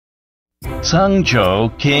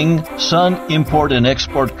Changzhou King Sun Import and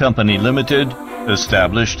Export Company Limited,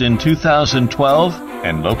 established in 2012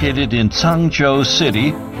 and located in Changzhou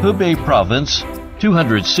City, Hebei Province,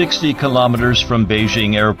 260 kilometers from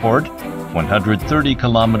Beijing Airport, 130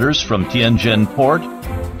 kilometers from Tianjin Port,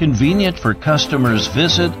 convenient for customers'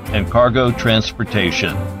 visit and cargo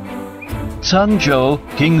transportation. Changzhou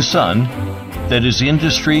King Sun, that is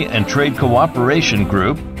Industry and Trade Cooperation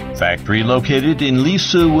Group, factory located in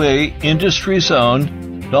Lisuwei Industry Zone,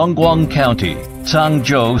 Dongguan County,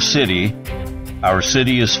 Changzhou City. Our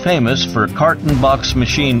city is famous for carton box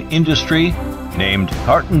machine industry, named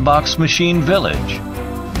Carton Box Machine Village.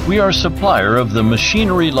 We are supplier of the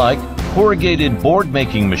machinery-like corrugated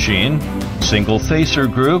board-making machine, single-facer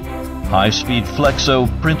group, high-speed flexo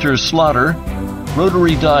printer slotter,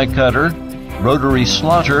 rotary die cutter, rotary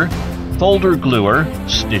slotter, folder gluer,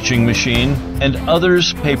 stitching machine, and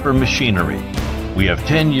others paper machinery. We have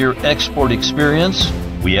 10-year export experience.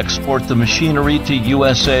 We export the machinery to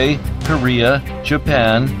USA, Korea,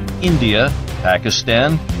 Japan, India,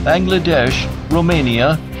 Pakistan, Bangladesh,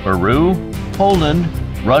 Romania, Peru, Poland,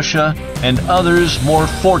 Russia, and others more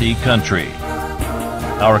 40 countries.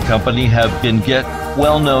 Our company have been get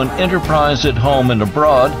well-known enterprise at home and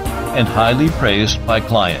abroad and highly praised by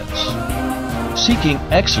clients. Seeking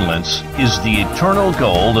excellence is the eternal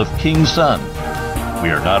goal of King Sun. We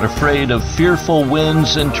are not afraid of fearful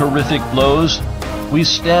winds and terrific blows. We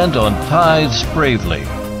stand on tides bravely.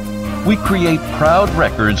 We create proud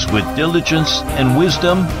records with diligence and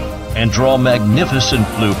wisdom and draw magnificent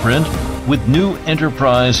blueprint with new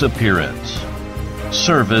enterprise appearance.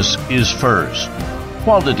 Service is first.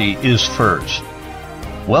 Quality is first.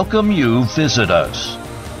 Welcome you visit us.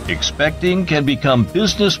 Expecting can become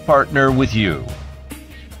business partner with you.